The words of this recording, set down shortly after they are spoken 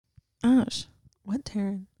Ash, What,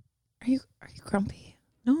 Taryn? are you grumpy?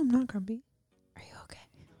 No, I'm not grumpy. Are you okay?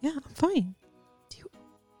 Yeah, I'm fine.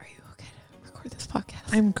 Are you okay to record this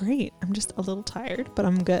podcast? I'm great. I'm just a little tired, but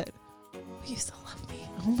I'm good. You still love me.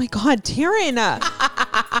 Oh my God, Taryn.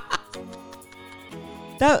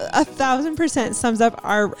 That 1,000% sums up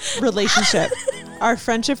our relationship. Our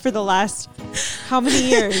friendship for the last how many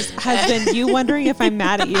years has been you wondering if I'm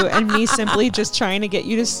mad at you and me simply just trying to get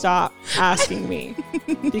you to stop asking me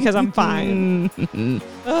because I'm fine.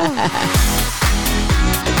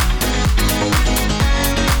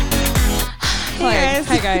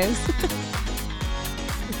 Hi guys.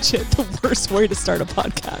 Shit, the worst way to start a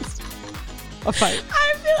podcast. A fight.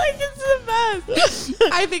 I feel like it's the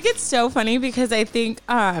best. I think it's so funny because I think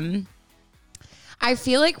I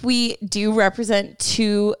feel like we do represent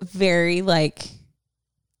two very like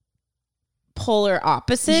polar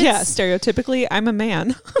opposites. Yeah, stereotypically, I'm a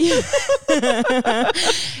man.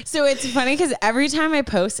 So it's funny because every time I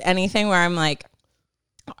post anything where I'm like,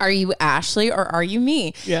 are you Ashley or are you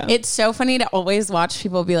me? Yeah. It's so funny to always watch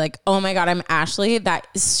people be like, oh my God, I'm Ashley. That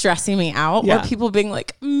is stressing me out. Yeah. Or people being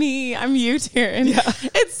like, me, I'm you, Taryn. Yeah.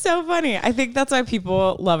 It's so funny. I think that's why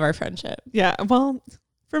people love our friendship. Yeah, well,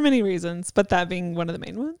 for many reasons, but that being one of the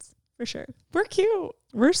main ones, for sure. We're cute.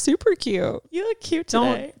 We're super cute. You look cute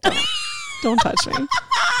today. Don't touch me.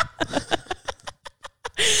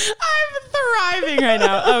 I'm thriving right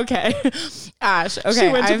now. Okay. Ash, okay. She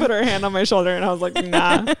went to put her hand on my shoulder and I was like,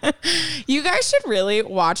 nah. You guys should really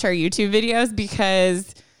watch our YouTube videos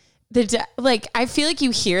because I feel like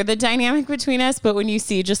you hear the dynamic between us, but when you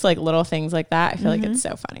see just like little things like that, I feel like it's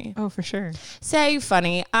so funny. Oh, for sure. So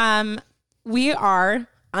funny. We are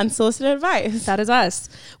Unsolicited Advice. That is us.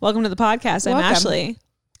 Welcome to the podcast. I'm Welcome. Ashley.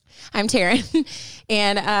 I'm Taryn.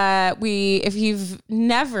 And if you've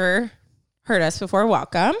never heard us before,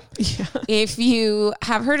 welcome. Yeah. If you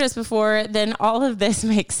have heard us before, then all of this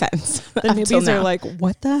makes sense. The newbies are like,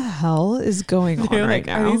 what the hell is going on They're right like,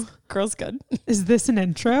 now? are these girls good? Is this an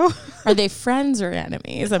intro? Are they friends or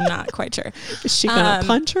enemies? I'm not quite sure. Is she going to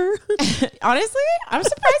punch her? Honestly, I'm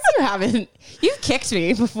surprised you haven't. You've kicked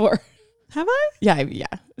me before. Have I? Yeah.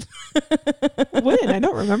 When? I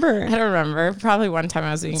don't remember. I don't remember. Probably one time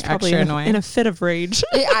I was being Probably extra annoying. in a fit of rage.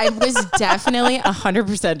 I was definitely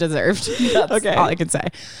 100% deserved. That's Okay. all I can say.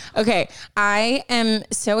 Okay. I am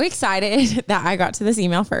so excited that I got to this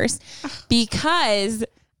email first because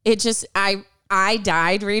it just, I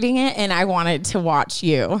died reading it and I wanted to watch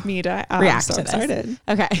you Me to react I'm so to this. excited.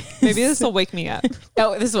 Okay. Maybe this will wake me up.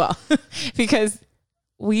 Oh, this will. Because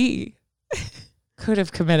we could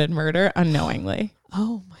have committed murder unknowingly.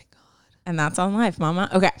 Oh my God. And that's on live,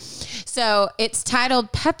 mama. Okay. So it's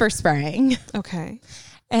titled Pepper Spraying. Okay.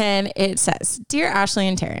 And it says, Dear Ashley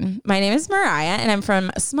and Taryn, my name is Mariah and I'm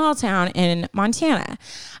from a small town in Montana.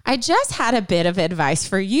 I just had a bit of advice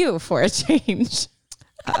for you for a change.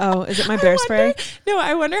 Oh, is it my bear spray? No,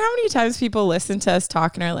 I wonder how many times people listen to us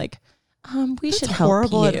talk and are like, we should help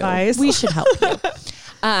horrible you. advice. We should help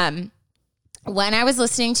you. When I was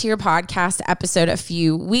listening to your podcast episode a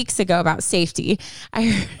few weeks ago about safety,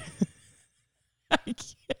 I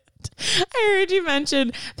heard you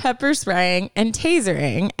mention pepper spraying and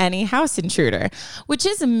tasering any house intruder, which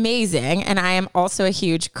is amazing. And I am also a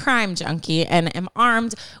huge crime junkie and am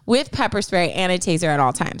armed with pepper spray and a taser at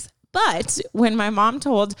all times. But when my mom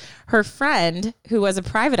told her friend who was a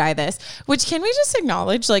private eye this, which can we just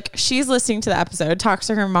acknowledge, like she's listening to the episode, talks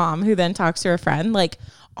to her mom, who then talks to her friend, like,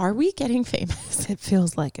 are we getting famous? It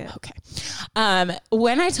feels like it. Okay.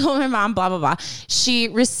 When I told my mom, blah, blah, blah, she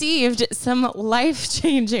received some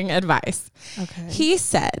life-changing advice. Okay. He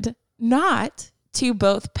said not to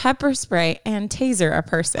both pepper spray and taser a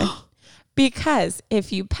person because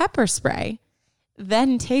if you pepper spray,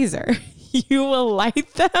 then taser, you will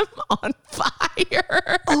light them on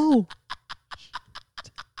fire. Oh.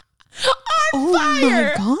 On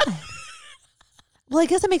fire. My God. Well, I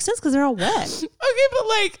guess that makes sense because they're all wet. Okay, but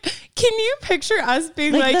like, can you picture us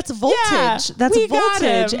being like, that's voltage. Yeah, that's we got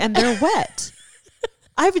voltage him. and they're wet.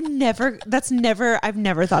 I've never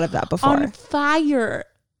thought of that before. On fire,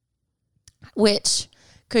 which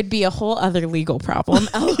could be a whole other legal problem.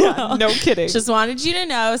 Yeah, no kidding. Just wanted you to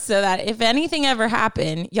know so that if anything ever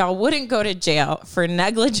happened, y'all wouldn't go to jail for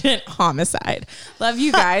negligent homicide. Love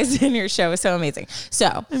you guys and your show is so amazing.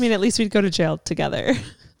 So, I mean, at least we'd go to jail together.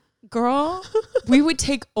 girl, we would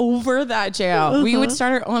take over that jail. We would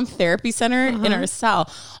start our own therapy center in our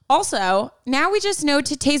cell. Also, now we just know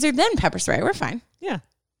to taser then pepper spray. We're fine. Yeah.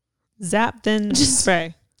 Zap, then just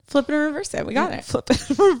spray. Flip it and reverse it. We got it. Flip it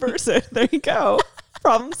and reverse it. There you go.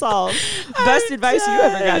 Problem solved. Best advice you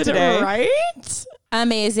ever got today. Right?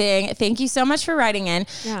 Amazing. Thank you so much for writing in.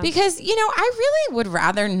 Yeah. Because, I really would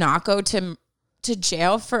rather not go to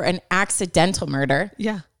jail for an accidental murder.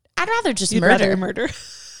 Yeah. I'd rather just You'd murder rather murder.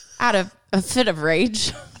 out of a fit of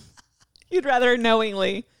rage. You'd rather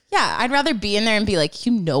knowingly. Yeah, I'd rather be in there and be like,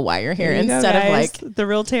 you know why you're here, There you go, instead of guys. like the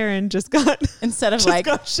real Taryn just got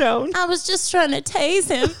got shown. I was just trying to tase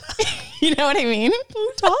him. You know what I mean?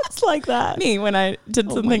 Who talks like that? Me when I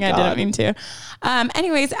did something I didn't mean to.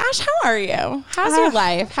 Anyways, Ash, how are you? How's your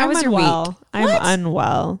life? How was your week? I'm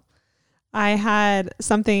unwell. I had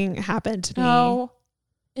something happen to me. Oh,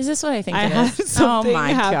 is this what I think I it had is? something Oh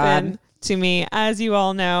my happen God. to me. As you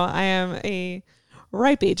all know, I am a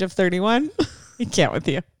ripe age of 31. I can't with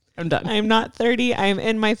you. I'm done. I'm not 30. I'm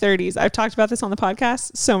in my 30s. I've talked about this on the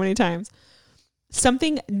podcast so many times.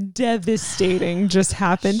 Something devastating just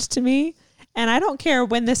happened to me. And I don't care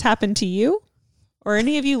when this happened to you or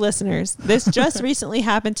any of you listeners. This just recently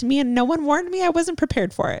happened to me and no one warned me. I wasn't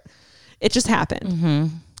prepared for it. It just happened. Mm-hmm.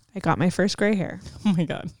 I got my first gray hair. Oh my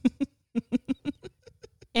God.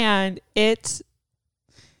 And it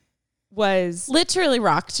was Literally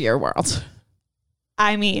rocked your world.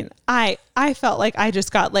 I mean, I felt like I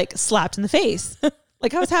just got like slapped in the face.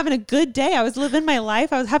 Like I was having a good day. I was living my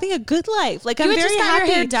life. I was having a good life. Like I'm had very just got happy,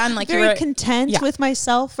 your hair done, like you very were- content Yeah. with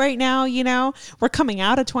myself right now. We're coming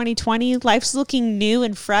out of 2020. Life's looking new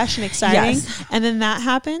and fresh and exciting. Yes. And then that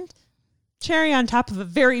happened. Cherry on top of a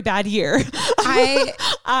very bad year.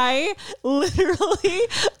 I literally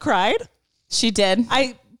cried. She did.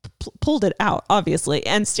 I pulled it out, obviously,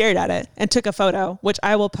 and stared at it and took a photo, which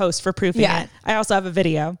I will post for proofing Yeah. it. I also have a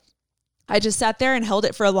video. I just sat there and held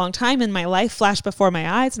it for a long time and my life flashed before my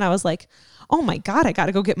eyes. And I was like, oh my God, I got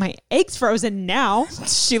to go get my eggs frozen now.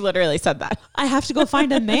 She literally said that. I have to go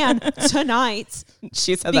find a man tonight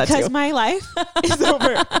She said that because too. my life is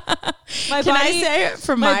over. My Can I say it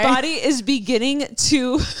from my body is beginning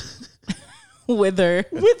to wither?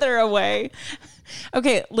 wither away.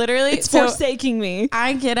 Okay, literally. It's so forsaking me.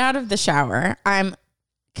 I get out of the shower. I'm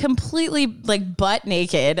completely like butt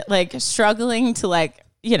naked, like struggling to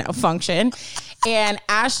function. And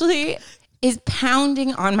Ashley is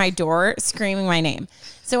pounding on my door, screaming my name.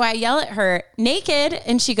 So I yell at her, naked,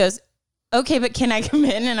 and she goes, okay, but can I come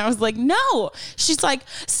in? And I was like, no. She's like,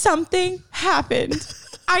 something happened.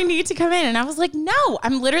 I need to come in. And I was like, no.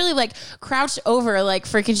 I'm literally like crouched over like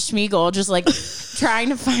freaking Schmeagol, just like trying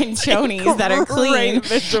to find chonies that are clean. Great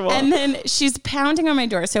visual. And then she's pounding on my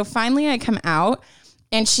door. So finally I come out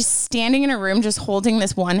and she's standing in her room just holding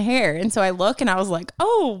this one hair. And so I look and I was like,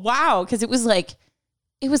 oh, wow. Because it was like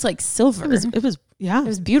silver. It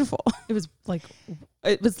was Beautiful. It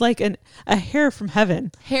was like a hair from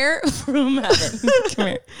heaven. Hair from heaven. Come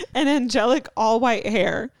here. An angelic all white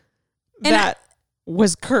hair And that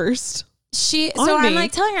was cursed. So On I'm me.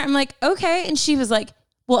 like telling her, I'm like, okay. And she was like,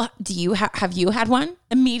 well, do you have you had one?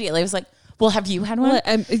 Immediately I was like, well, have you had one? Well,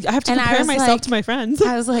 I have to And I compare was myself like- to my friends.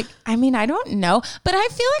 I was like, I mean, I don't know, but I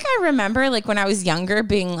feel like I remember like when I was younger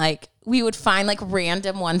being like, we would find like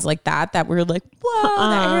random ones like that were like, whoa,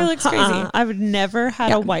 that hair looks crazy. I've never had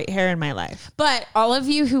Yeah. a white hair in my life. But all of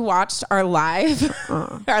you who watched our live,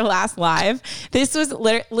 our last live, this was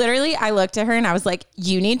literally, I looked at her and I was like,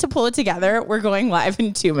 you need to pull it together. We're going live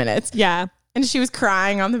in 2 minutes. Yeah. And she was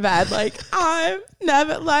crying on the bed like,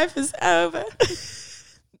 life is over.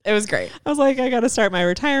 It was great. I was like, I got to start my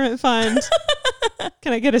retirement fund.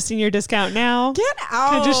 Can I get a senior discount now? Get out.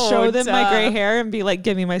 Can I just show them my gray hair and be like,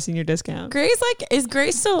 give me my senior discount? Gray's like, is Gray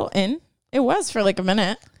still in? It was for like a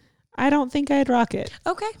minute. I don't think I'd rock it.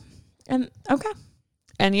 Okay. And okay.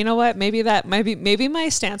 And you know what? Maybe my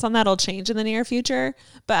stance on that will change in the near future.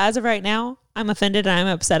 But as of right now, I'm offended and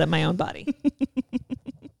I'm upset at my own body.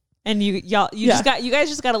 And you guys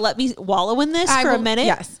just got to let me wallow in this for a minute.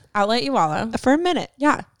 Yes. I'll let you wallow. For a minute.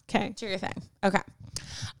 Yeah. Okay. Do your thing. Okay.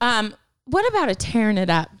 What about a tearing it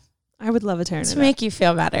up I would love a tearing to it up. make you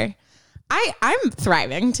feel better? I'm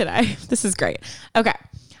thriving today. This is great. Okay.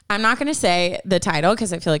 I'm not going to say the title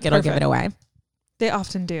because I feel like it'll give it away. They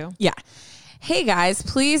often do. Yeah. Hey guys,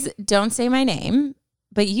 please don't say my name,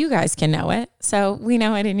 but you guys can know it. So we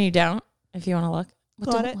know it and you don't. If you want to look.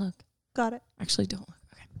 Well, Got don't it. look. Got it. Actually, don't look.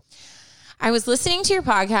 Okay. I was listening to your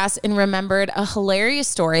podcast and remembered a hilarious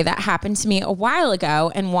story that happened to me a while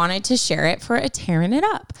ago and wanted to share it for a tearing it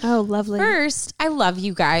up. Oh, lovely. First, I love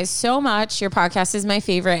you guys so much. Your podcast is my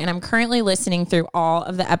favorite, and I'm currently listening through all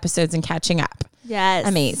of the episodes and catching up. Yes.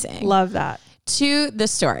 Amazing. Love that. To the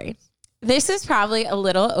story. This is probably a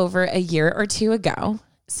little over a year or two ago.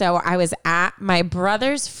 So I was at my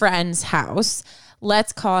brother's friend's house.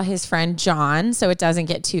 Let's call his friend John so it doesn't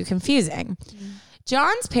get too confusing.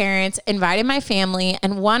 John's parents invited my family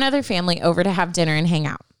and one other family over to have dinner and hang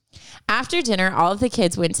out. After dinner, all of the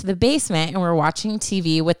kids went to the basement and were watching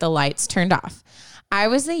TV with the lights turned off. I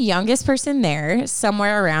was the youngest person there,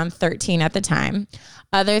 somewhere around 13 at the time,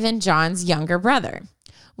 other than John's younger brother.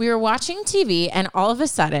 We were watching TV and all of a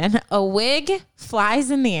sudden, a wig flies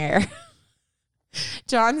in the air.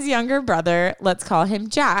 John's younger brother, let's call him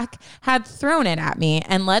Jack, had thrown it at me,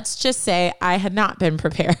 and let's just say I had not been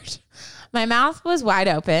prepared. My mouth was wide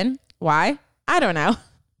open. Why? I don't know.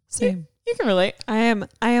 Same. You can relate. I am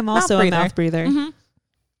also a mouth breather. Mm-hmm.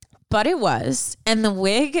 But it was, and the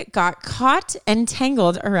wig got caught and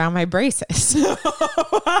tangled around my braces. I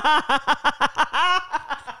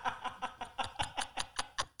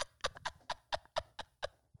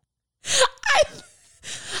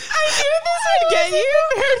knew this would get you,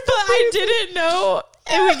 but I didn't know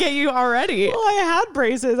it would get you already. Well, I had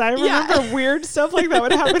braces. I remember weird stuff like that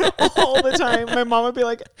would happen all the time. My mom would be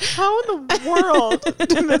like, how in the world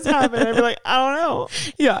did this happen? I'd be like, I don't know.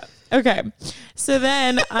 Yeah. Okay. So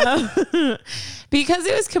then, because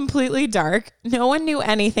it was completely dark, no one knew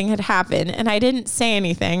anything had happened, and I didn't say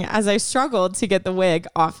anything as I struggled to get the wig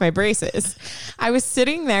off my braces. I was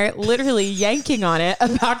sitting there literally yanking on it,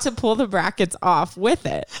 about to pull the brackets off with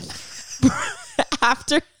it.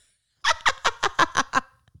 After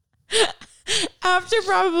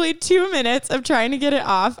probably 2 minutes of trying to get it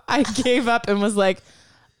off, I gave up and was like,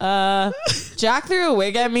 Jack threw a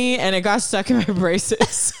wig at me and it got stuck in my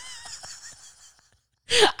braces.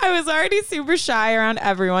 I was already super shy around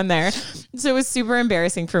everyone there, so it was super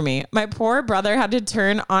embarrassing for me. My poor brother had to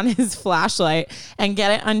turn on his flashlight and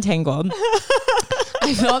get it untangled.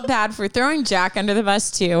 I felt bad for throwing Jack under the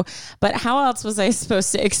bus too, but how else was I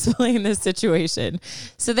supposed to explain this situation?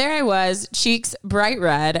 So there I was, cheeks bright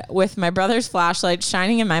red, with my brother's flashlight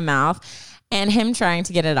shining in my mouth and him trying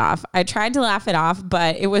to get it off. I tried to laugh it off,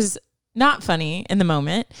 but it was not funny in the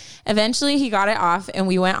moment. Eventually he got it off and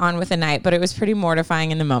we went on with the night, but it was pretty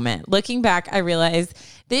mortifying in the moment. Looking back, I realized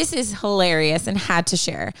this is hilarious and had to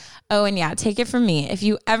share. Oh, and yeah, take it from me. If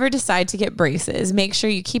you ever decide to get braces, make sure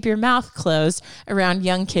you keep your mouth closed around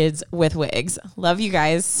young kids with wigs. Love you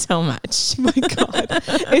guys so much. My God.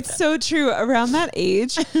 It's so true. Around that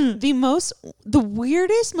age, the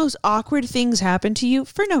weirdest, most awkward things happen to you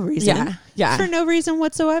for no reason. Yeah. For no reason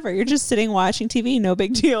whatsoever. You're just sitting watching TV, no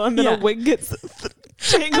big deal. And then a wig gets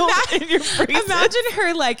tangled in your braces. Imagine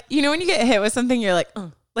her like, you know, when you get hit with something, you're like,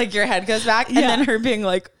 like your head goes back, and then her being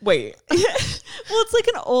like, wait. Well,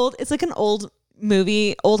 it's like an old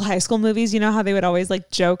movie, old high school movies. You know how they would always like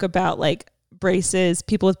joke about like braces,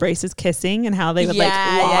 people with braces kissing, and how they would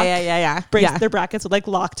lock. Their brackets would like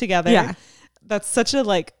lock together. Yeah. That's such a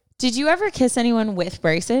like. Did you ever kiss anyone with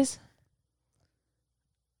braces?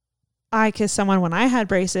 I kissed someone when I had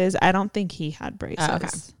braces. I don't think he had braces. Oh, okay.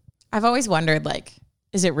 I've always wondered, like,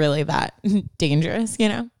 is it really that dangerous, you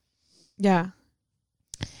know? Yeah.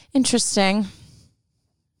 Interesting.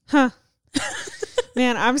 Huh.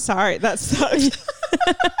 Man, I'm sorry. That sucks.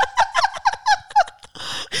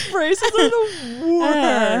 Braces are the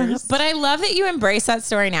worst. But I love that you embrace that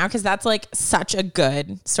story now, because that's like such a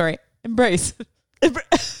good story. Embrace. I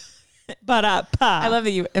love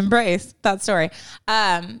that you embrace that story.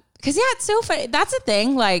 Because yeah, it's so funny. That's the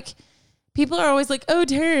thing. Like, people are always like, oh,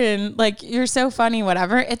 Taryn, like, you're so funny,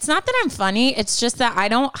 whatever. It's not that I'm funny. It's just that I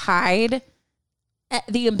don't hide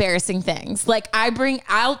the embarrassing things. Like,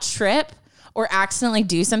 I'll trip or accidentally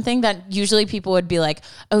do something that usually people would be like,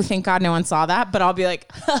 oh, thank God no one saw that. But I'll be like,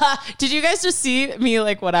 did you guys just see me,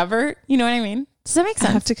 like, whatever? You know what I mean? Does that make sense?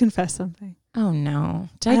 I have to confess something. Oh, no.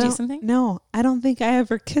 Did I do something? No, I don't think I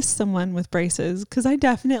ever kissed someone with braces, because I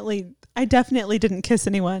definitely didn't kiss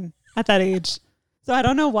anyone at that age. So I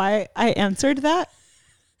don't know why I answered that.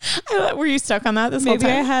 Were you stuck on that this whole time?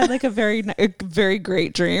 Maybe I had like a very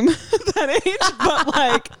great dream at that age, but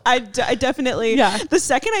like I definitely, the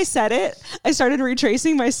second I said it, I started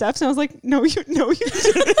retracing my steps and I was like, no, you didn't.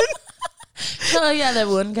 Oh yeah, that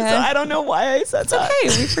one guy. So I don't know why I said that.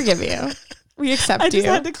 Okay, we forgive you. We accept you. I just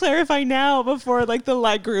had to clarify now before like the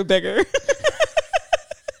lie grew bigger.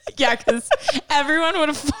 Yeah, because everyone would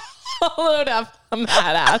have followed up on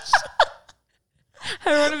that, Ash.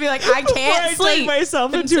 Everyone would be like, I can't Before I sleep dug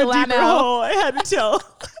myself into a deeper hole. I had to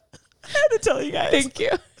tell you guys. Thank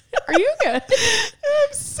you. Are you good?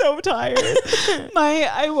 I'm so tired.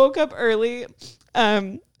 I woke up early,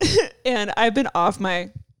 and I've been off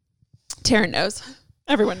my. Taryn knows.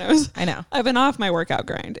 Everyone knows. I know. I've been off my workout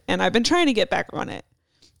grind, and I've been trying to get back on it.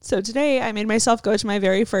 So today, I made myself go to my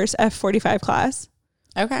very first F45 class.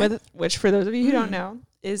 Okay. Which, for those of you who don't know,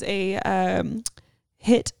 is a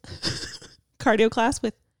HIIT cardio class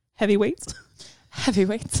with heavy weights.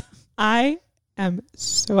 Heavyweights. I am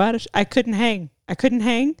so out of I couldn't hang.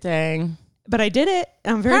 Dang. But I did it.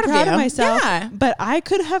 I'm very proud of myself. Yeah. But I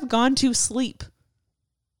could have gone to sleep,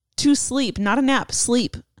 not a nap,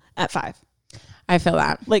 sleep at 5. I feel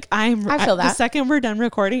that. Like I feel that. The second we're done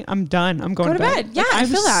recording, I'm done. I'm going Go to bed. Yeah, Like, I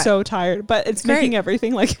feel that. I'm so tired, but it's making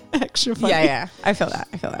everything like extra funny. Yeah. I feel that.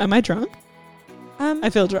 Am I drunk? I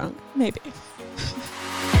feel drunk. Maybe.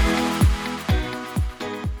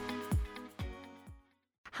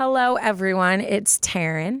 Hello, everyone. It's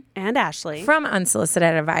Taryn and Ashley from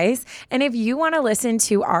Unsolicited Advice. And if you want to listen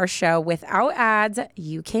to our show without ads,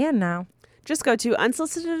 you can now. Just go to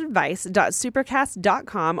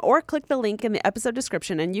unsolicitedadvice.supercast.com or click the link in the episode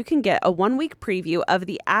description and you can get a 1-week preview of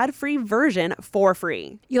the ad-free version for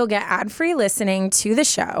free. You'll get ad-free listening to the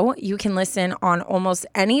show. You can listen on almost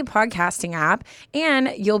any podcasting app,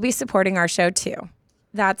 and you'll be supporting our show too.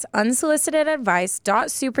 That's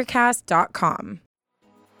unsolicitedadvice.supercast.com.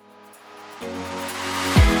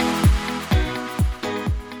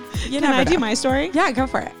 Can I do my story? Yeah, go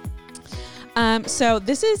for it. So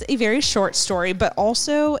this is a very short story, but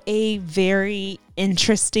also a very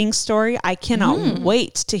interesting story. I cannot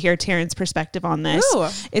wait to hear Taryn's perspective on this. Ooh.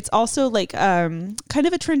 It's also like kind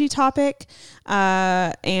of a trendy topic.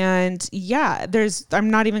 And yeah, I'm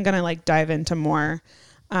not even going to like dive into more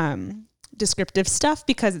descriptive stuff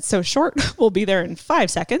because it's so short. We'll be there in 5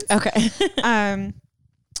 seconds. Okay.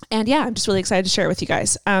 And yeah, I'm just really excited to share it with you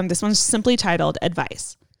guys. This one's simply titled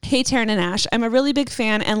Advice. Hey, Taryn and Ash, I'm a really big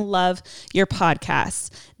fan and love your podcasts.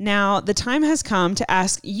 Now, the time has come to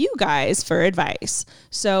ask you guys for advice.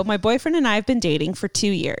 So my boyfriend and I have been dating for 2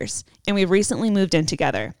 years, and we recently moved in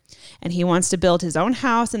together. And he wants to build his own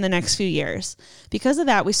house in the next few years. Because of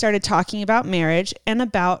that, we started talking about marriage and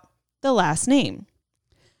about the last name.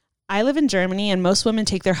 I live in Germany, and most women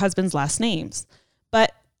take their husband's last names.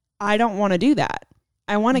 But I don't want to do that.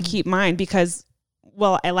 I want to keep mine because,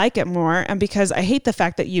 well, I like it more, and because I hate the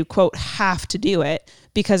fact that you, quote, have to do it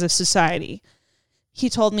because of society. He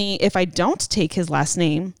told me if I don't take his last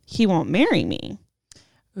name, he won't marry me.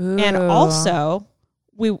 Ooh. And also,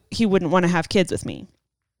 he wouldn't want to have kids with me.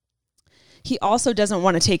 He also doesn't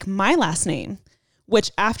want to take my last name,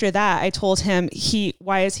 which after that, I told him,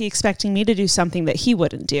 why is he expecting me to do something that he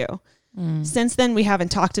wouldn't do? Since then, we haven't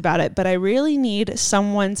talked about it, but I really need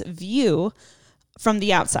someone's view from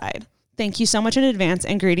the outside. Thank you so much in advance,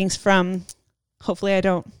 and greetings from, hopefully I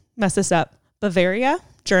don't mess this up, Bavaria,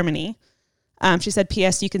 Germany. She said,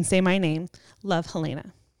 P.S. you can say my name. Love,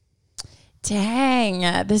 Helena.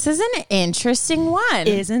 Dang, this is an interesting one.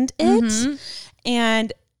 Isn't it? Mm-hmm.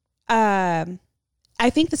 And I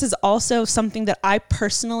think this is also something that I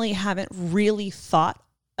personally haven't really thought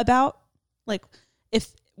about, like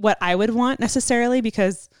if what I would want necessarily,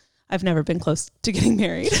 because I've never been close to getting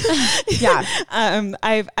married. Yeah.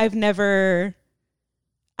 I've never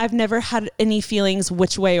had any feelings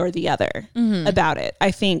which way or the other about it.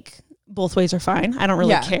 I think both ways are fine. I don't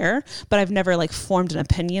really care, but I've never like formed an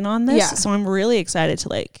opinion on this. Yeah. So I'm really excited to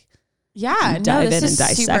like dive in and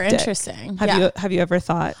dissect super interesting. Have you ever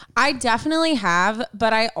thought? I definitely have,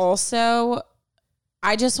 but I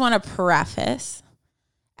just want to preface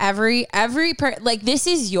this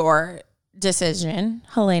is your decision,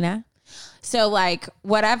 Helena. So like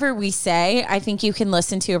whatever we say, I think you can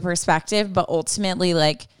listen to a perspective, but ultimately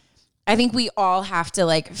like I think we all have to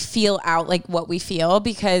like feel out like what we feel,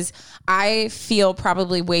 because I feel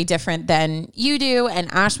probably way different than you do,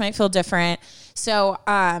 and Ash might feel different. So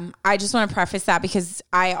I just want to preface that because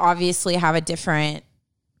I obviously have a different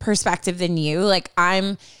perspective than you. Like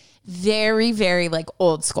I'm very, very like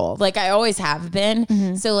old school. Like I always have been.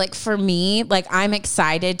 Mm-hmm. So like for me, like I'm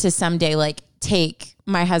excited to someday like take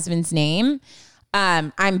my husband's name.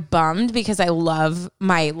 I'm bummed because I love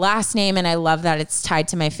my last name and I love that it's tied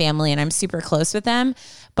to my family and I'm super close with them.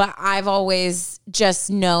 But I've always just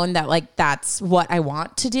known that like that's what I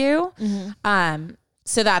want to do. Mm-hmm.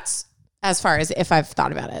 So that's as far as if I've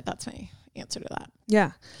thought about it, that's my answer to that.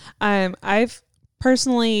 Yeah. I've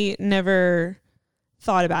personally never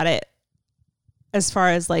thought about it as far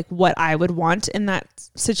as like what I would want in that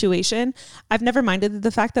situation. I've never minded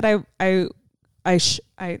the fact that I don't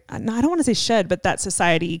want to say should, but that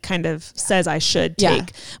society kind of says I should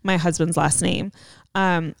take my husband's last name.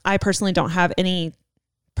 I personally don't have any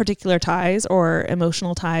particular ties or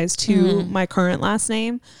emotional ties to my current last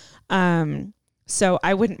name. So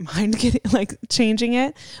I wouldn't mind changing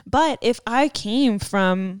it. But if I came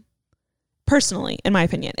from personally, in my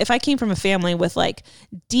opinion, if I came from a family with like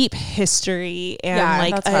deep history and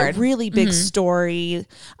like a really big story,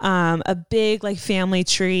 a big like family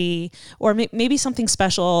tree, or maybe something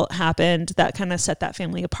special happened that kind of set that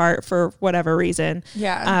family apart for whatever reason.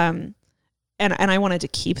 Yeah. And I wanted to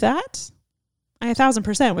keep that, I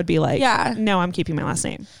 1,000% would be like, no, I'm keeping my last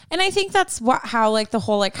name. And I think that's how like the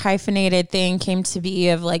whole like hyphenated thing came to be,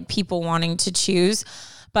 of like people wanting to choose.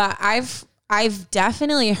 But I've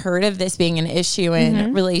definitely heard of this being an issue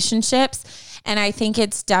in relationships. And I think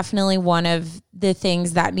it's definitely one of the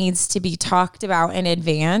things that needs to be talked about in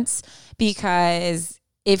advance, because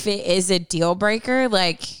if it is a deal breaker,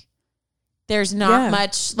 like there's not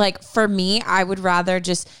much, like for me, I would rather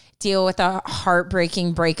just deal with a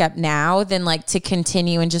heartbreaking breakup now than like to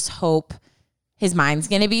continue and just hope his mind's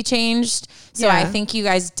going to be changed. So I think you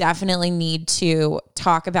guys definitely need to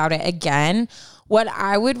talk about it again. What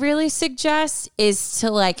I would really suggest is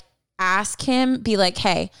to like ask him, be like,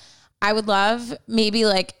 hey, I would love maybe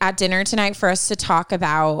like at dinner tonight for us to talk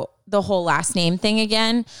about the whole last name thing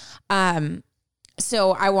again.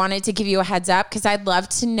 So I wanted to give you a heads up because I'd love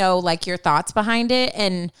to know like your thoughts behind it.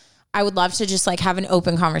 And I would love to just like have an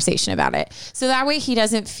open conversation about it. So that way he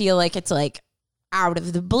doesn't feel like it's like out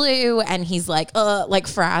of the blue and he's like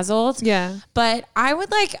frazzled. Yeah. But I would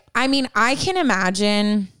like, I mean, I can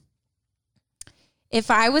imagine if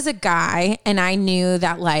I was a guy and I knew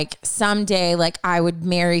that like someday like I would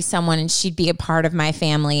marry someone and she'd be a part of my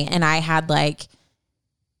family, and I had like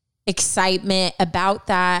excitement about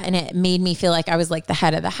that, and it made me feel like I was like the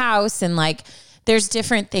head of the house, and like there's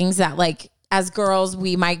different things that like as girls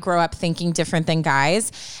we might grow up thinking different than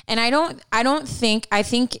guys. And I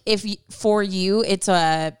think if for you it's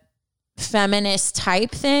a feminist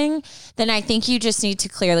type thing, then I think you just need to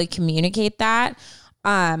clearly communicate that.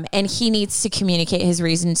 And he needs to communicate his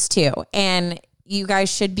reasons too. And you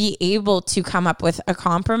guys should be able to come up with a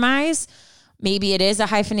compromise. Maybe it is a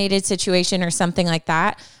hyphenated situation or something like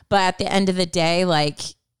that. But at the end of the day, like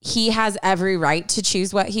he has every right to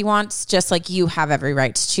choose what he wants, just like you have every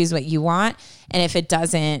right to choose what you want. And if it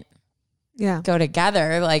doesn't go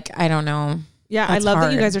together, like, I don't know. Yeah. I love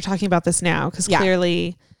that you guys are talking about this now, because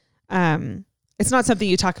clearly, it's not something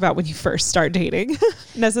you talk about when you first start dating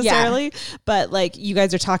necessarily, but like you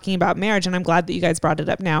guys are talking about marriage, and I'm glad that you guys brought it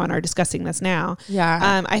up now and are discussing this now.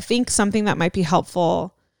 Yeah. I think something that might be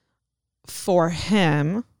helpful for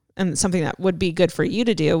him and something that would be good for you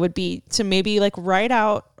to do would be to maybe like write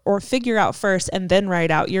out or figure out first and then write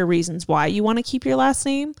out your reasons why you want to keep your last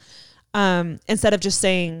name. Instead of just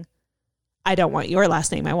saying, I don't want your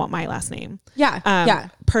last name, I want my last name. Yeah.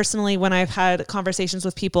 Personally, when I've had conversations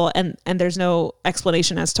with people and there's no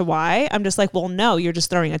explanation as to why, I'm just like, well, no, you're just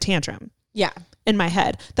throwing a tantrum. Yeah. In my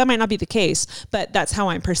head. That might not be the case, but that's how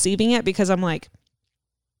I'm perceiving it, because I'm like,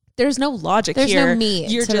 there's no logic here. There's no meat.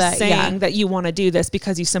 You're just saying that you want to do this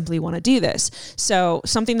because you simply want to do this. So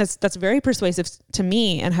something that's very persuasive to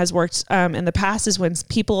me and has worked in the past is when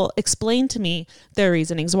people explain to me their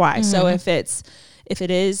reasonings why. Mm-hmm. So if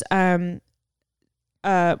it is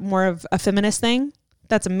more of a feminist thing,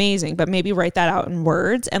 that's amazing. But maybe write that out in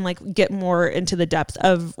words and like get more into the depth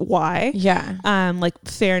of why. Yeah. Like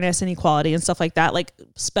fairness and equality and stuff like that. Like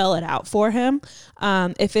spell it out for him.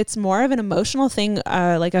 If it's more of an emotional thing,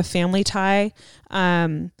 like a family tie,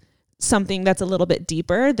 something that's a little bit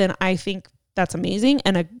deeper, then I think that's amazing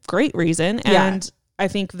and a great reason. Yeah. And I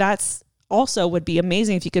think that's also would be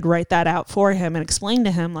amazing if you could write that out for him and explain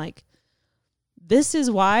to him like, this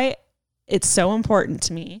is why it's so important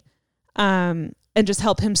to me. And just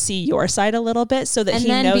help him see your side a little bit so that he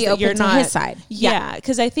knows that you're not his side. Yeah.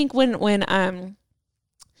 Cause I think when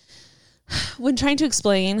trying to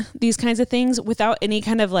explain these kinds of things without any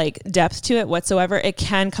kind of like depth to it whatsoever, it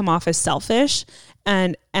can come off as selfish.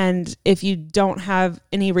 And if you don't have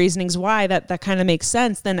any reasonings why that kind of makes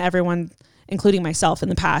sense, then everyone, including myself in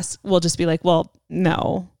the past, will just be like, well,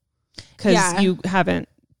 no, cause you haven't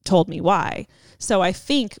told me why. So I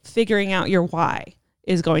think figuring out your why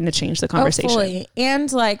is going to change the conversation. Hopefully.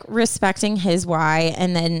 And like respecting his why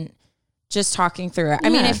and then just talking through it. I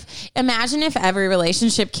mean, imagine if every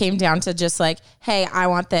relationship came down to just like, hey, I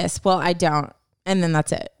want this. Well, I don't. And then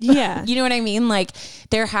that's it. Yeah. You know what I mean? Like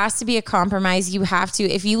there has to be a compromise. You have to,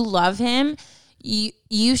 if you love him,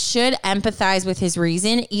 you should empathize with his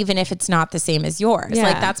reason, even if it's not the same as yours. Yeah.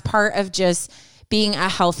 Like that's part of just being a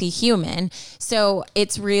healthy human. So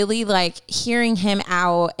it's really like hearing him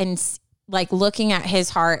out and like looking at his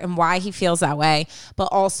heart and why he feels that way, but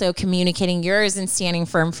also communicating yours and standing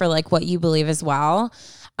firm for like what you believe as well.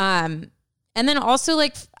 And then also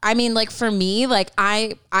like, I mean, like for me, like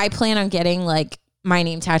I plan on getting like my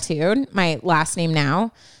name tattooed, my last name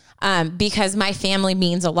now. because my family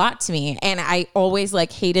means a lot to me. And I always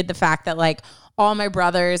like hated the fact that like all my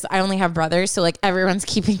brothers, I only have brothers. So like everyone's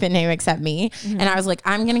keeping the name except me. And I was like,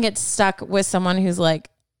 I'm going to get stuck with someone who's like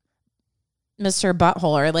Mr.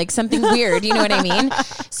 Butthole or like something weird. You know what I mean?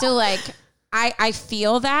 So like, I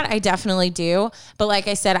feel that I definitely do. But like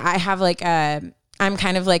I said, I have like I'm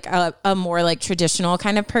kind of like a more like traditional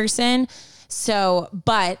kind of person. So,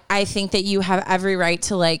 but I think that you have every right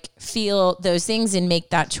to like feel those things and make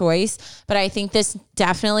that choice. But I think this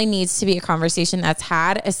definitely needs to be a conversation that's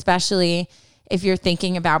had, especially if you're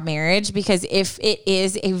thinking about marriage, because if it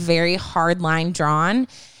is a very hard line drawn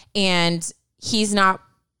and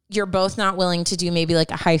you're both not willing to do maybe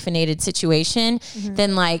like a hyphenated situation,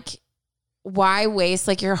 then like, why waste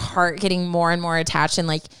like your heart getting more and more attached in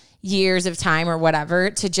like years of time or whatever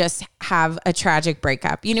to just have a tragic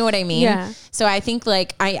breakup? You know what I mean? Yeah. So I think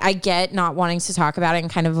like I get not wanting to talk about it and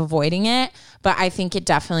kind of avoiding it, but I think it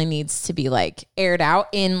definitely needs to be like aired out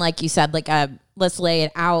in, like you said, like let's lay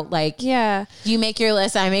it out. Like, you make your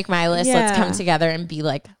list, I make my list. Let's come together and be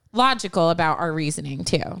like logical about our reasoning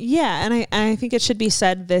too. Yeah. And I think it should be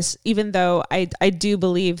said this, even though I do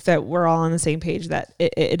believe that we're all on the same page, that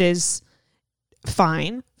it is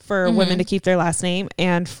fine for women to keep their last name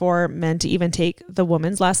and for men to even take the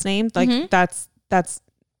woman's last name. Like that's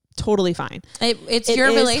totally fine. It's your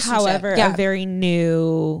relationship. However, a very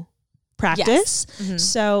new practice. Yes.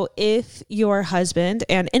 So if your husband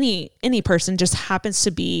and any person just happens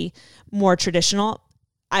to be more traditional,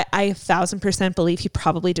 I 1,000% believe he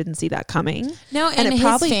probably didn't see that coming. No, and it his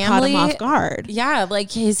probably caught family him off guard. Yeah,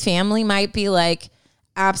 like his family might be like,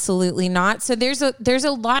 absolutely not. So there's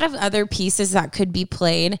a lot of other pieces that could be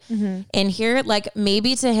played in here. Like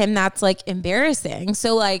maybe to him that's like embarrassing.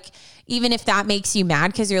 So like even if that makes you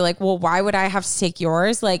mad because you're like, well, why would I have to take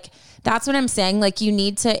yours? Like that's what I'm saying. Like you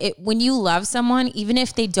need to, when you love someone, even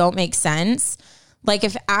if they don't make sense, like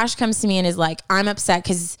if Ash comes to me and is like, I'm upset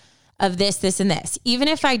because of this, and this. Even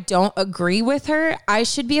if I don't agree with her, I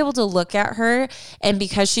should be able to look at her, and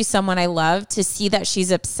because she's someone I love, to see that she's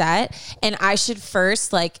upset, and I should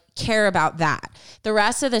first like care about that. The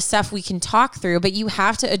rest of the stuff we can talk through, but you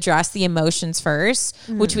have to address the emotions first,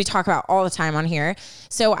 which we talk about all the time on here.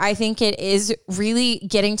 So I think it is really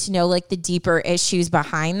getting to know like the deeper issues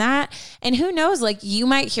behind that. And who knows, like you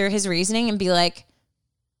might hear his reasoning and be like,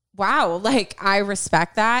 wow, like I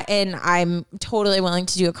respect that and I'm totally willing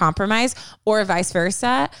to do a compromise, or vice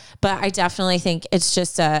versa. But I definitely think it's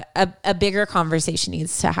just a bigger conversation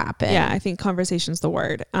needs to happen. Yeah, I think conversation's the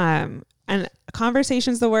word. And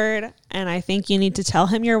conversation's the word. And I think you need to tell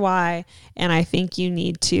him your why. And I think you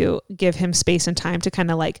need to give him space and time to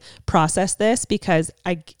kind of like process this, because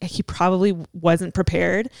he probably wasn't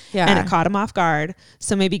prepared and it caught him off guard.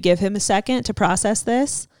 So maybe give him a second to process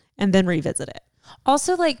this and then revisit it.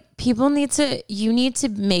 Also, like you need to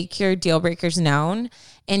make your deal breakers known,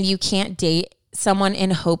 and you can't date someone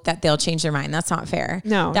and hope that they'll change their mind. That's not fair.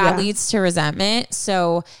 No, that leads to resentment.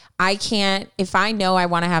 So I can't, if I know I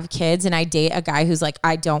want to have kids and I date a guy who's like,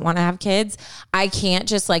 I don't want to have kids, I can't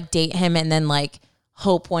just like date him and then like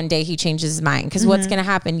hope one day he changes his mind. Because what's going to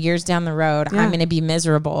happen years down the road, I'm going to be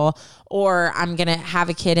miserable, or I'm going to have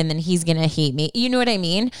a kid and then he's going to hate me. You know what I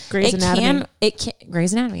mean? Grey's Anatomy.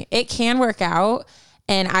 Grey's Anatomy. It can work out.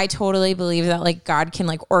 And I totally believe that like God can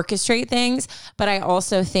like orchestrate things. But I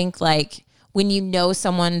also think like when you know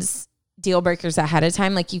someone's deal breakers ahead of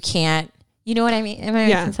time, like you can't, you know what I mean? Am I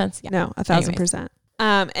making sense? Yeah. No,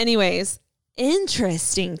 1,000%. Anyways,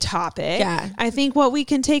 interesting topic. Yeah. I think what we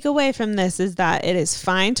can take away from this is that it is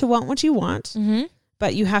fine to want what you want,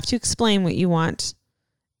 but you have to explain what you want.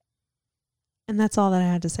 And that's all that I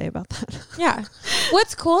had to say about that. Yeah.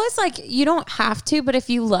 What's cool is like, you don't have to, but if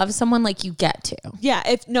you love someone, like you get to. Yeah.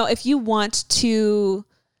 If you want to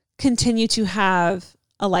continue to have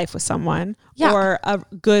a life with someone or a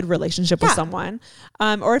good relationship with someone,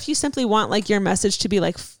 or if you simply want like your message to be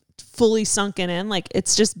like fully sunken in, like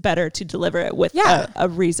it's just better to deliver it with a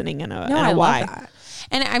reasoning and a why. Love that.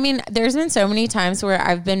 And I mean, there's been so many times where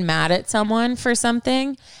I've been mad at someone for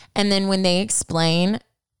something, and then when they explain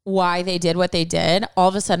why they did what they did, all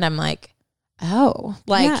of a sudden I'm like, oh,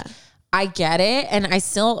 like I get it. And I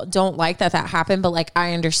still don't like that happened, but like,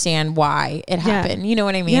 I understand why it happened. You know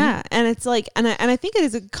what I mean? Yeah. And it's like, and I think it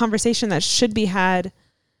is a conversation that should be had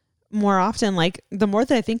more often. Like the more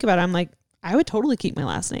that I think about it, I'm like, I would totally keep my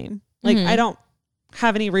last name. Like I don't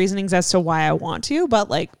have any reasonings as to why I want to, but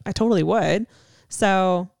like I totally would.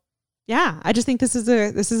 So yeah, I just think this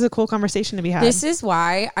is a cool conversation to be had. This is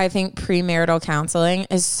why I think premarital counseling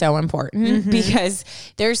is so important, because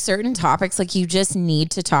there's certain topics like you just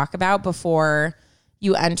need to talk about before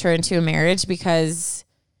you enter into a marriage, because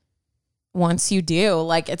once you do,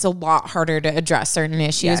 like it's a lot harder to address certain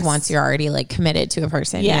issues once you're already like committed to a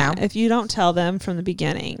person. Yeah. You know? If you don't tell them from the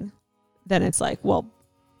beginning, then it's like, well,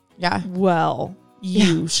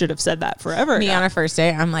 you should have said that forever Me ago. on a first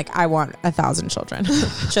date, I'm like, I want 1,000 children.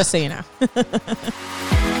 Just so you know.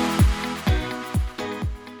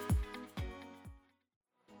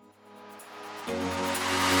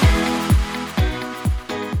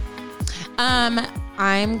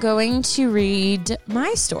 I'm going to read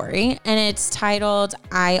my story, and it's titled,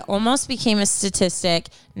 I Almost Became a Statistic.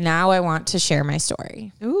 Now I Want to Share My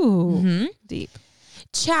Story. Ooh, deep.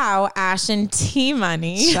 Ciao, Ash and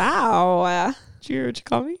T-Money. Ciao. Did you hear what you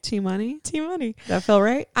call me? T-Money. T-Money. That feel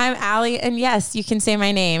right? I'm Allie, and yes, you can say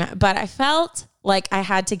my name, but I felt like I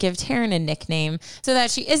had to give Taryn a nickname so that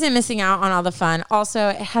she isn't missing out on all the fun. Also,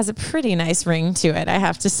 it has a pretty nice ring to it, I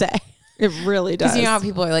have to say. It really does. Because you know how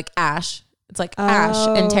people are like, Ash. It's like Ash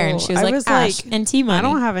and Taryn. She was Ash and T-Money. I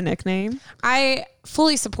don't have a nickname. I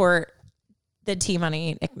fully support the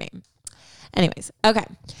T-Money nickname. Anyways, okay.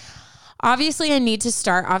 Obviously, I need to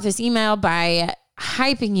start off this email by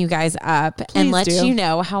hyping you guys up and let you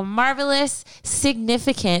know how marvelous,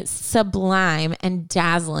 significant, sublime, and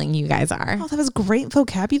dazzling you guys are. Oh, that was great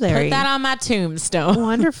vocabulary. Put that on my tombstone.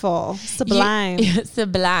 Wonderful. Sublime.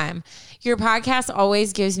 Sublime. Your podcast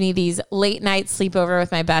always gives me these late night sleepover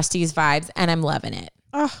with my besties vibes, and I'm loving it.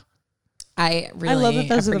 Oh, I love that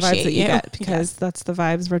those are the vibes that you get, because yes. that's the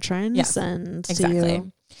vibes we're trying to send to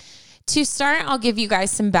you. To start, I'll give you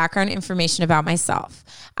guys some background information about myself.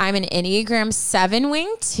 I'm an Enneagram 7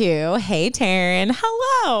 wing 2. Hey, Taryn.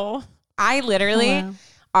 Hello. I literally,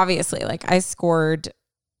 obviously, like I scored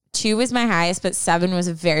 2 was my highest, but 7 was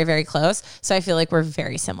very, very close. So I feel like we're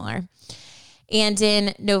very similar. And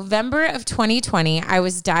in November of 2020, I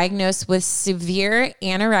was diagnosed with severe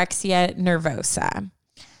anorexia nervosa.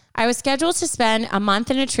 I was scheduled to spend a month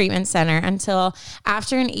in a treatment center until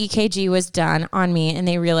after an EKG was done on me and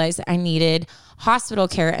they realized I needed hospital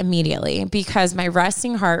care immediately because my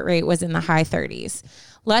resting heart rate was in the high 30s.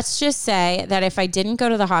 Let's just say that if I didn't go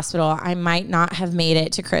to the hospital, I might not have made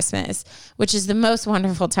it to Christmas, which is the most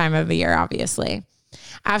wonderful time of the year, obviously.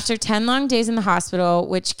 After 10 long days in the hospital,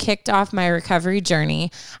 which kicked off my recovery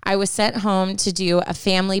journey, I was sent home to do a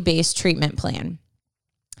family-based treatment plan.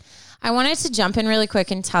 I wanted to jump in really quick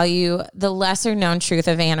and tell you the lesser known truth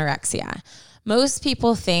of anorexia. Most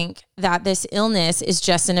people think that this illness is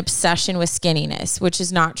just an obsession with skinniness, which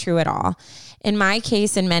is not true at all. In my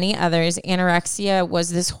case and many others, anorexia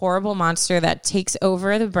was this horrible monster that takes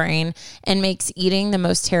over the brain and makes eating the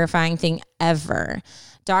most terrifying thing ever.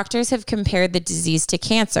 Doctors have compared the disease to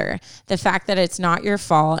cancer, the fact that it's not your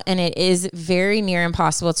fault, and it is very near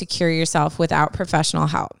impossible to cure yourself without professional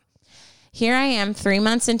help. Here I am 3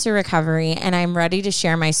 months into recovery, and I'm ready to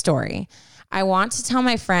share my story. I want to tell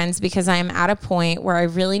my friends because I am at a point where I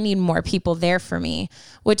really need more people there for me,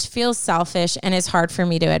 which feels selfish and is hard for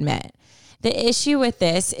me to admit. The issue with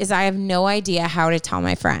this is I have no idea how to tell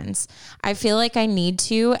my friends. I feel like I need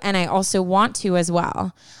to, and I also want to as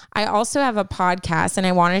well. I also have a podcast and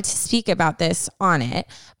I wanted to speak about this on it,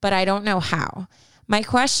 but I don't know how. My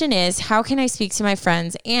question is, how can I speak to my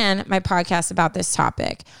friends and my podcast about this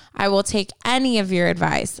topic? I will take any of your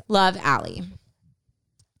advice. Love, Allie.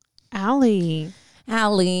 Allie.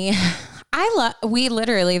 We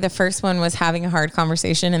literally, the first one was having a hard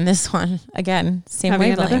conversation, and this one, again, same Having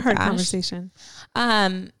wavelength. another hard Ash. conversation.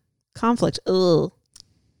 Conflict. Ugh.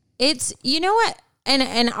 It's, you know what?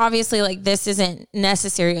 And obviously, like, this isn't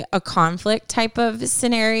necessarily a conflict type of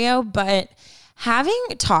scenario, but having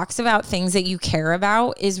talks about things that you care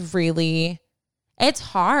about is really, it's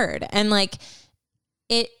hard. And like,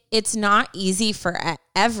 it's not easy for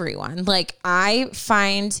everyone. Like, I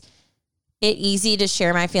find it easy to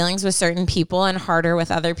share my feelings with certain people and harder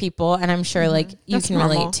with other people. And I'm sure like you can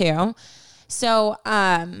relate too. So,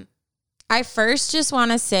 I first just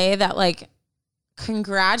want to say that, like,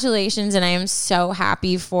 congratulations. And I am so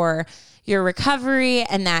happy for your recovery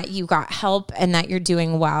and that you got help and that you're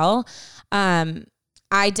doing well.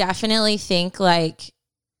 I definitely think, like,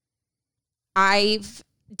 I've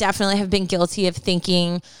definitely have been guilty of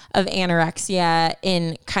thinking of anorexia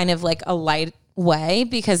in kind of like a light way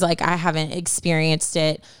because, like, I haven't experienced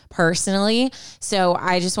it personally. So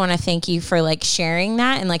I just want to thank you for, like, sharing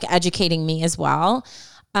that and, like, educating me as well.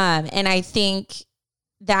 And I think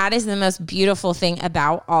that is the most beautiful thing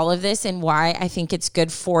about all of this, and why I think it's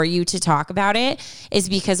good for you to talk about it, is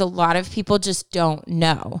because a lot of people just don't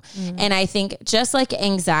know. And I think just like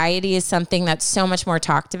anxiety is something that's so much more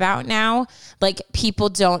talked about now, like people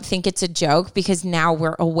don't think it's a joke because now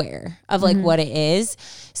we're aware of like what it is.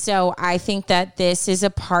 So I think that this is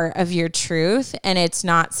a part of your truth, and it's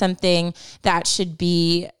not something that should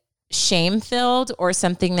be shame-filled or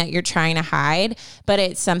something that you're trying to hide, but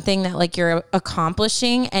it's something that like you're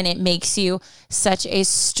accomplishing, and it makes you such a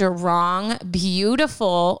strong,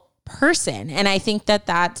 beautiful person. And I think that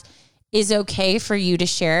that is okay for you to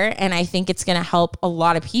share, and I think it's going to help a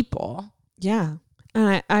lot of people. Yeah.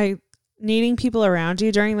 And I needing people around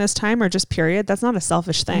you during this time, or just period, that's not a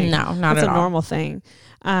selfish thing. No, not that's at all. a normal thing.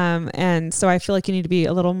 And so I feel like you need to be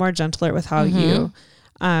a little more gentler with how you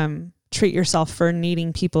treat yourself for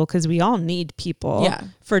needing people, because we all need people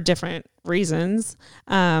for different reasons.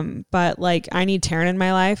 But like, I need Taryn in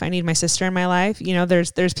my life. I need my sister in my life. You know,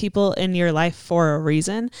 there's people in your life for a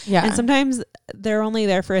reason. Yeah. And sometimes they're only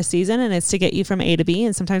there for a season, and it's to get you from A to B.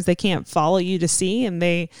 And sometimes they can't follow you to C, and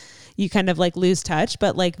you kind of like lose touch,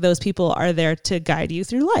 but like those people are there to guide you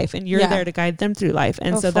through life, and you're there to guide them through life.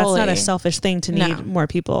 And so that's not a selfish thing to need more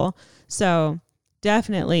people. So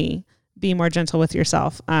definitely be more gentle with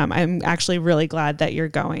yourself. I'm actually really glad that you're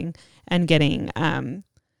going and getting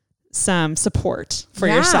some support for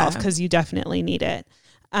yourself, because you definitely need it.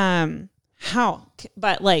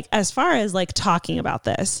 But like, as far as like talking about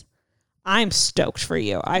this, I'm stoked for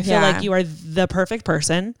you. I feel like you are the perfect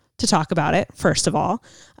person to talk about it. First of all,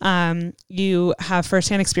 you have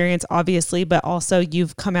firsthand experience, obviously, but also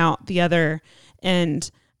you've come out the other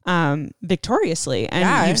end victoriously,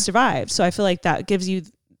 and you've survived. So I feel like that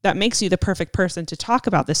makes you the perfect person to talk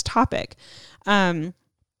about this topic.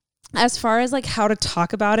 As far as like how to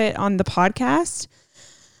talk about it on the podcast,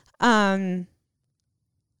 the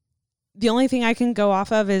only thing I can go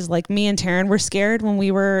off of is like, me and Taryn were scared when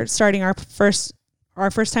we were starting our first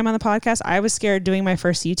time on the podcast. I was scared doing my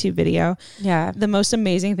first YouTube video. Yeah. The most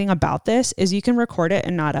amazing thing about this is you can record it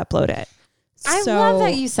and not upload it. I love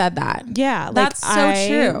that you said that. Yeah. That's like, so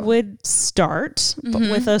true. I would start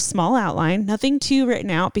with a small outline, nothing too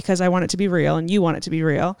written out, because I want it to be real and you want it to be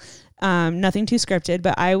real. Nothing too scripted,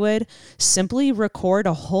 but I would simply record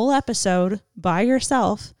a whole episode by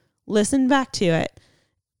yourself, listen back to it.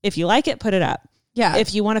 If you like it, put it up. Yeah.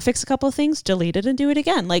 If you want to fix a couple of things, delete it and do it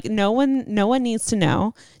again. Like, no one needs to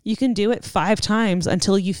know. You can do it 5 times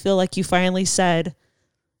until you feel like you finally said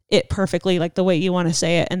it perfectly, like the way you want to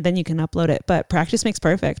say it, and then you can upload it. But practice makes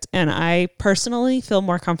perfect. And I personally feel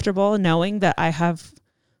more comfortable knowing that I have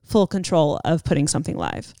full control of putting something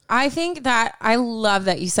live. I think that I love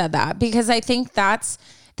that you said that, because I think that's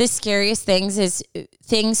the scariest things is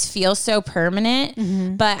things feel so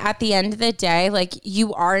permanent, but at the end of the day, like,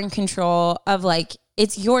 you are in control of, like,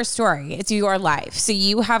 it's your story, it's your life. So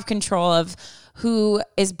you have control of who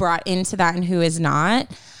is brought into that and who is not.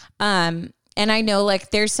 And I know,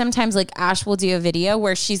 like, there's sometimes, like, Ash will do a video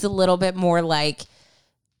where she's a little bit more like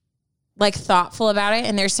thoughtful about it.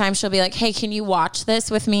 And there's times she'll be like, hey, can you watch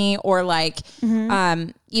this with me? Or like,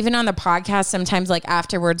 even on the podcast, sometimes like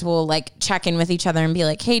afterwards we'll like check in with each other and be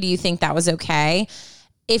like, hey, do you think that was okay?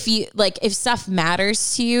 If stuff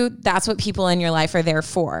matters to you, that's what people in your life are there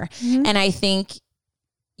for. And I think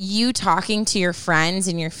you talking to your friends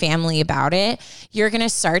and your family about it, you're going to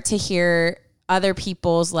start to hear other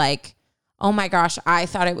people's like, oh my gosh, I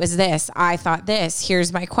thought it was this. I thought this.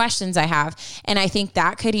 Here's my questions I have. And I think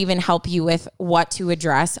that could even help you with what to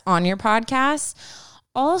address on your podcast.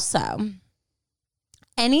 Also,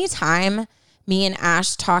 anytime me and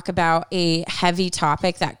Ash talk about a heavy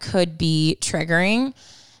topic that could be triggering,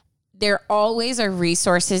 there always are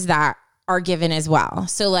resources that are given as well.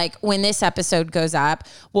 So like when this episode goes up,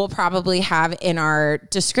 we'll probably have in our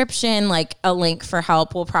description like a link for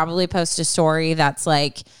help. We'll probably post a story that's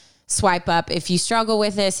like, swipe up if you struggle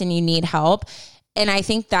with this and you need help. And I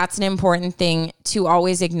think that's an important thing to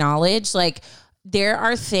always acknowledge. Like, there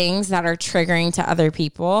are things that are triggering to other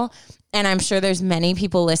people. And I'm sure there's many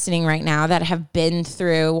people listening right now that have been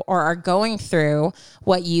through or are going through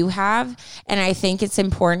what you have. And I think it's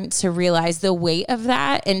important to realize the weight of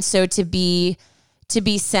that. And so to be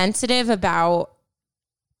sensitive about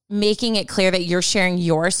making it clear that you're sharing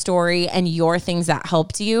your story and your things that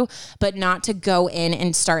helped you, but not to go in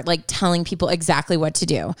and start like telling people exactly what to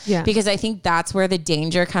do. Yeah. Because I think that's where the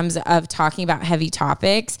danger comes of talking about heavy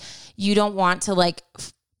topics. You don't want to like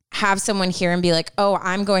have someone here and be like, oh,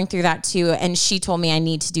 I'm going through that too. And she told me I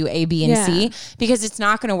need to do A, B, and C, because it's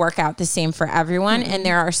not going to work out the same for everyone. And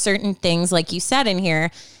there are certain things, like you said in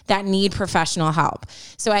here, that need professional help.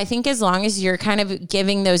 So I think as long as you're kind of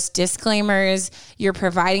giving those disclaimers, you're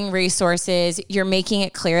providing resources, you're making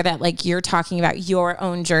it clear that like you're talking about your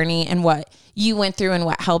own journey and what you went through and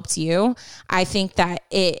what helped you, I think that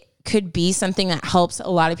it could be something that helps a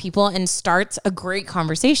lot of people and starts a great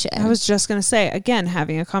conversation. I was just going to say, again,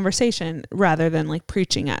 having a conversation rather than like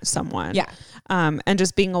preaching at someone. Yeah. And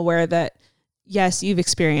just being aware that, yes, you've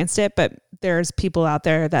experienced it, but there's people out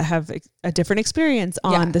there that have a different experience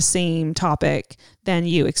on the same topic than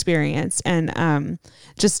you experienced. And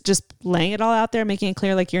just laying it all out there, making it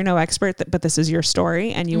clear, like you're no expert, but this is your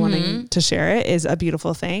story and you wanting to share it is a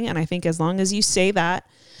beautiful thing. And I think as long as you say that,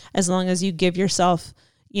 as long as you give yourself,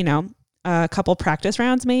 you know, a couple practice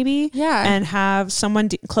rounds maybe, and have someone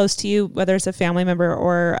close to you, whether it's a family member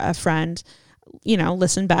or a friend, you know,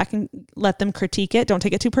 listen back and let them critique it. Don't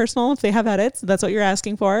take it too personal if they have edits. That's what you're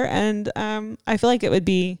asking for. And I feel like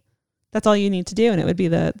that's all you need to do. And it would be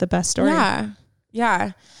the best story. Yeah.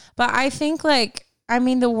 Yeah. But I think like, I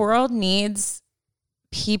mean, the world needs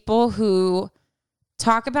people who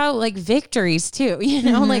talk about like victories too, you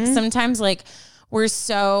know, like sometimes like we're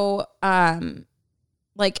so,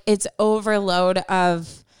 like it's overload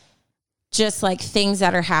of just like things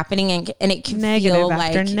that are happening and it can feel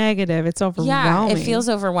after like negative. It's overwhelming. Yeah, it feels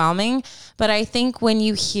overwhelming. But I think when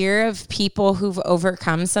you hear of people who've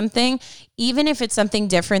overcome something, even if it's something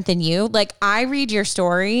different than you, like I read your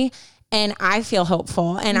story and I feel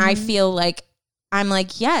hopeful and I feel like I'm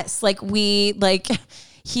like, yes, like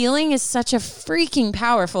healing is such a freaking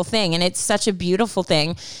powerful thing and it's such a beautiful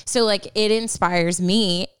thing. So like it inspires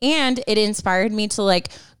me and it inspired me to like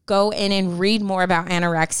go in and read more about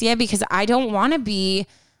anorexia because I don't want to be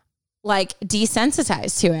like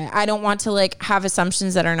desensitized to it. I don't want to like have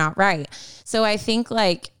assumptions that are not right. So I think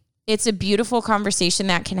like it's a beautiful conversation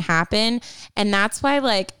that can happen. And that's why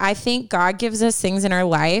like I think God gives us things in our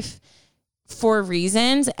life for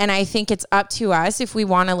reasons. And I think it's up to us if we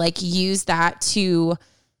want to like use that to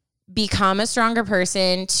become a stronger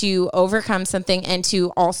person, to overcome something, and to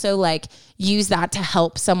also like use that to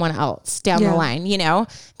help someone else down the line. You know,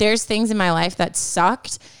 there's things in my life that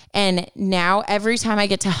sucked. And now every time I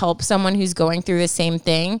get to help someone who's going through the same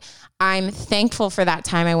thing, I'm thankful for that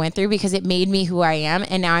time I went through because it made me who I am.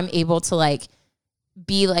 And now I'm able to like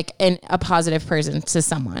be like a positive person to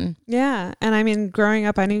someone. Yeah. And I mean, growing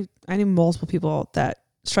up, I knew multiple people that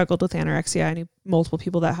struggled with anorexia. I knew multiple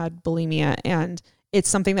people that had bulimia, and it's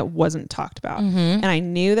something that wasn't talked about. And I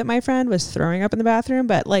knew that my friend was throwing up in the bathroom,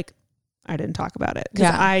 but like I didn't talk about it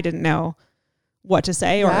because I didn't know what to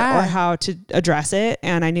say or how to address it.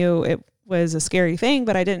 And I knew it was a scary thing,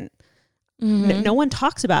 but I didn't, no one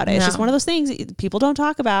talks about it. It's just one of those things people don't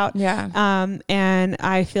talk about. And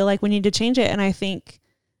I feel like we need to change it. And I think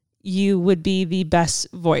you would be the best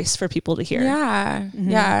voice for people to hear.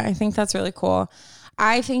 Yeah. I think that's really cool.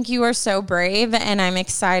 I think you are so brave and I'm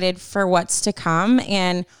excited for what's to come.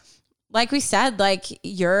 And like we said, like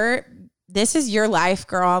this is your life,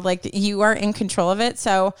 girl. Like you are in control of it.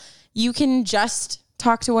 So you can just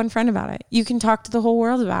talk to one friend about it. You can talk to the whole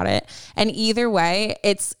world about it. And either way,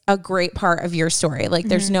 it's a great part of your story. Like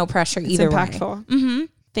there's no pressure either way. It's impactful.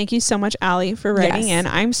 Thank you so much, Allie, for writing in.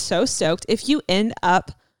 I'm so stoked. If you end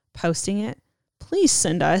up posting it, please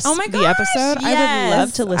send us the episode. Yes. I would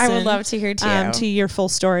love to listen. I would love to hear too. To your full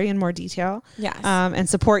story in more detail. Yes. And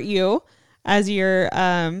support you as your,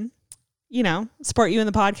 support you in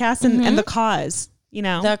the podcast and the cause. You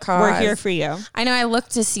know, the cause. We're here for you. I know I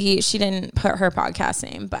looked to see, she didn't put her podcast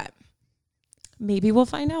name, but maybe we'll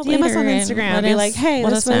find out later. DM us on Instagram and be like, hey,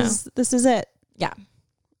 this is it. Yeah.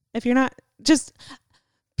 If you're not, just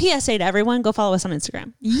PSA to everyone, go follow us on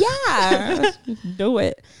Instagram. Yeah. Do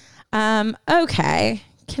it. Okay.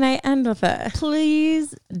 Can I end with it?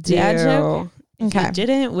 Please do. Dad joke? If you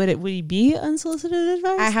didn't, would it be unsolicited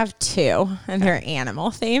advice? I have two and they're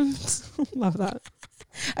animal themed. Love that.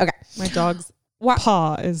 Okay. My dog's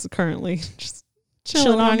paw is currently just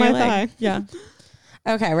chilling on my thigh. Yeah.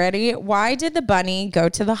 Okay. Ready? Why did the bunny go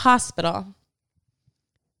to the hospital?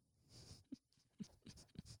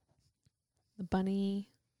 The bunny,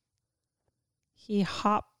 he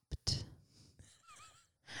hopped.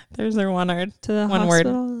 There's their one word. To the one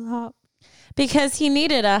hospital. Word. Because he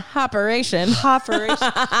needed a operation.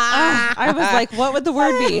 I was like, what would the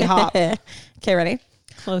word be? Hop. Okay, ready?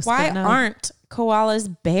 Close. Why aren't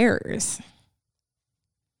koalas bears?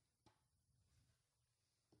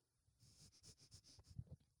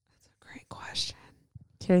 That's a great question.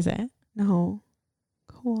 Here's it. No.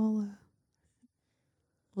 Koala.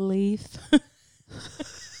 Leaf.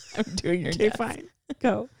 I'm doing your Okay, guess. fine.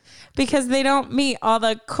 Go. Because they don't meet all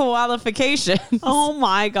the qualifications. Oh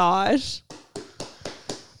my gosh.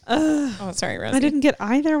 Oh, sorry, Rosie. I didn't get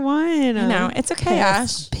either one. No, it's okay,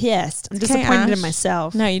 Ash. Pissed. I'm okay, disappointed in Ash.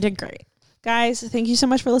 myself. No, you did great. Guys, thank you so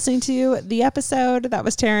much for listening to the episode. That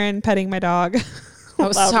was Taryn petting my dog. Oh,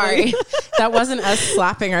 Lovely. sorry. That wasn't us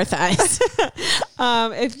slapping our thighs.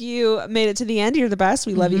 If you made it to the end, you're the best.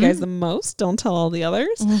 We love you guys the most. Don't tell all the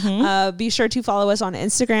others. Be sure to follow us on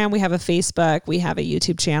Instagram. We have a Facebook. We have a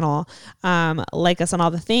YouTube channel. Like us on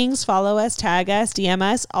all the things. Follow us, tag us, DM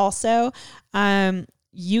us. Also,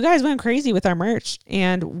 you guys went crazy with our merch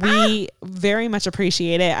and we very much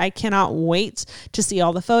appreciate it. I cannot wait to see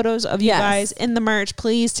all the photos of you guys in the merch.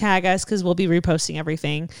 Please tag us because we'll be reposting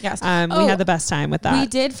everything. Yes. We had the best time with that. We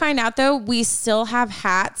did find out though, we still have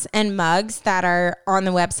hats and mugs that are on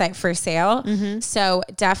the website for sale. So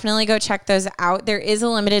definitely go check those out. There is a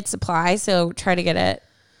limited supply, so try to get it.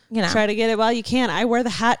 You know, Try to get it while you can. I wear the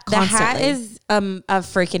hat constantly. The hat is a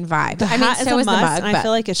freaking vibe. The hat is a is must, the mug, and I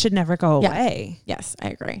feel like it should never go away. Yes, I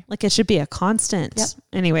agree. Like it should be a constant. Yep.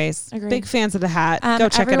 Anyways, Agreed. big fans of the hat. Go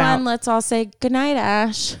check it out. Let's all say good night,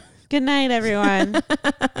 Ash. Good night, everyone.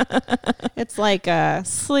 It's like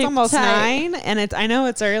Sleep almost tight. 9, and I know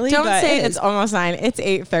it's early. Don't but say it it's almost 9. It's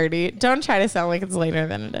 8:30. Don't try to sound like it's later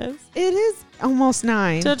than it is. It is almost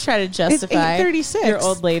 9. Don't try to justify 8:36. your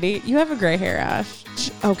old lady. You have a gray hair, Ash.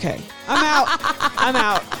 Okay, I'm out. I'm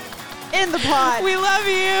out. In the pod. We love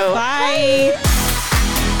you. Bye.